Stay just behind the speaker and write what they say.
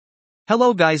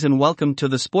Hello guys and welcome to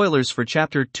the spoilers for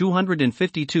chapter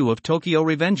 252 of Tokyo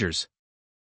Revengers.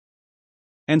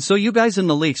 And so you guys, in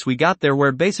the leaks we got, there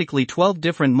were basically 12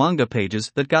 different manga pages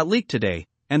that got leaked today,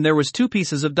 and there was 2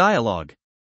 pieces of dialogue.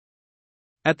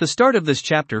 At the start of this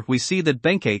chapter we see that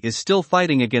Benkei is still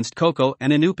fighting against Koko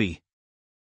and Inupi.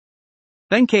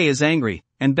 Benkei is angry,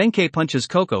 and Benkei punches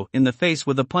Koko in the face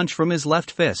with a punch from his left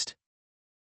fist.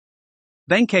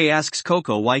 Benkei asks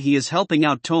Koko why he is helping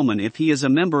out Toman if he is a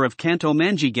member of Kanto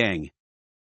Manji gang.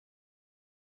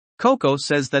 Koko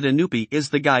says that Inupi is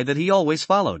the guy that he always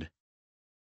followed.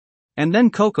 And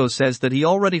then Koko says that he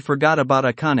already forgot about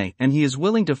Akane and he is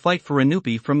willing to fight for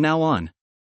Inupi from now on.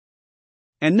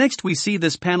 And next we see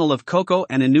this panel of Koko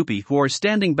and Inupi who are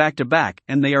standing back to back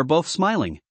and they are both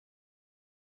smiling.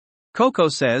 Koko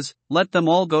says, "Let them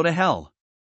all go to hell."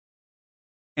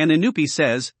 And Inupi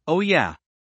says, "Oh yeah."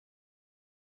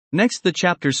 Next the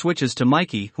chapter switches to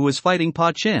Mikey, who is fighting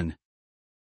Pa Chin.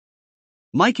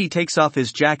 Mikey takes off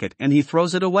his jacket and he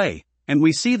throws it away, and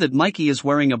we see that Mikey is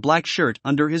wearing a black shirt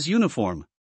under his uniform.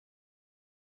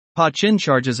 Pa Chin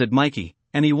charges at Mikey,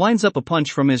 and he winds up a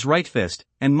punch from his right fist,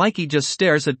 and Mikey just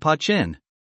stares at Pa Chin.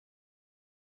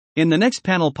 In the next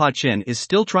panel Pa Chin is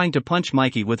still trying to punch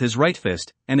Mikey with his right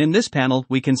fist, and in this panel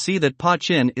we can see that Pa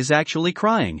Chin is actually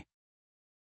crying.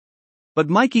 But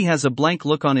Mikey has a blank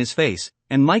look on his face,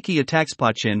 and Mikey attacks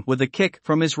Pa Chin with a kick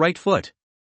from his right foot.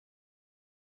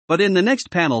 But in the next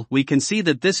panel we can see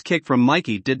that this kick from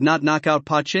Mikey did not knock out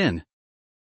Pa Chin.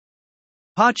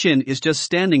 Pa Chin is just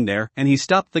standing there and he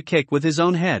stopped the kick with his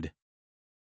own head.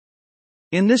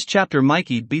 In this chapter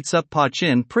Mikey beats up Pa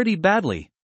Chin pretty badly.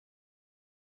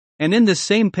 And in this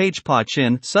same page Pa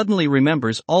Chin suddenly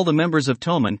remembers all the members of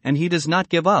Toman and he does not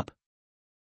give up.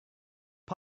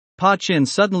 Pa Chin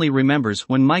suddenly remembers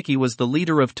when Mikey was the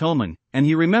leader of Toman, and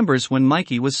he remembers when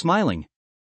Mikey was smiling.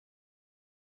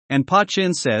 And Pa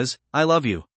Chin says, "I love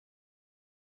you."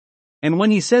 And when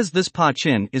he says this, Pa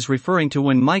Chin is referring to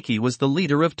when Mikey was the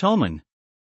leader of Toman.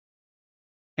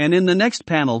 And in the next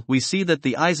panel we see that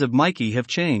the eyes of Mikey have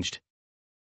changed.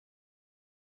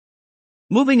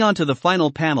 Moving on to the final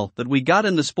panel that we got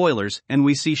in the spoilers, and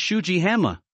we see Shuji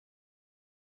Hanma.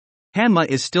 Hanma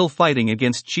is still fighting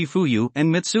against Chifuyu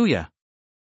and Mitsuya.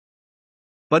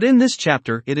 But in this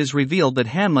chapter it is revealed that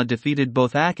Hanma defeated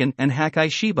both Aken and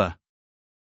Hakai Shiba.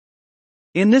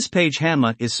 In this page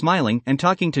Hanma is smiling and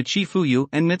talking to Chifuyu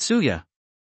and Mitsuya.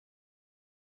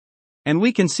 And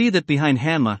we can see that behind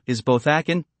Hanma is both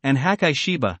Aken and Hakai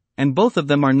Shiba, and both of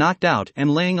them are knocked out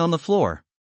and laying on the floor.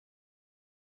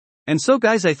 And so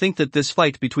guys, I think that this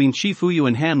fight between Chifuyu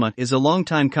and Hanma is a long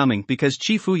time coming because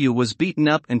Chifuyu was beaten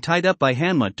up and tied up by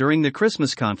Hanma during the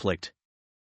Christmas conflict.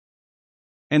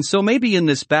 And so maybe in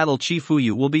this battle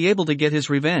Chifuyu will be able to get his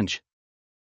revenge.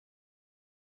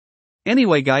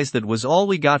 Anyway guys, that was all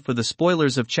we got for the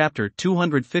spoilers of chapter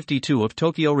 252 of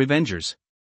Tokyo Revengers.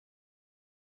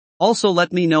 Also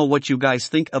let me know what you guys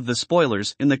think of the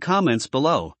spoilers in the comments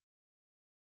below.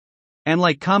 And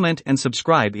like, comment and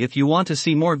subscribe if you want to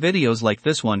see more videos like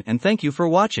this one, and thank you for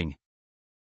watching.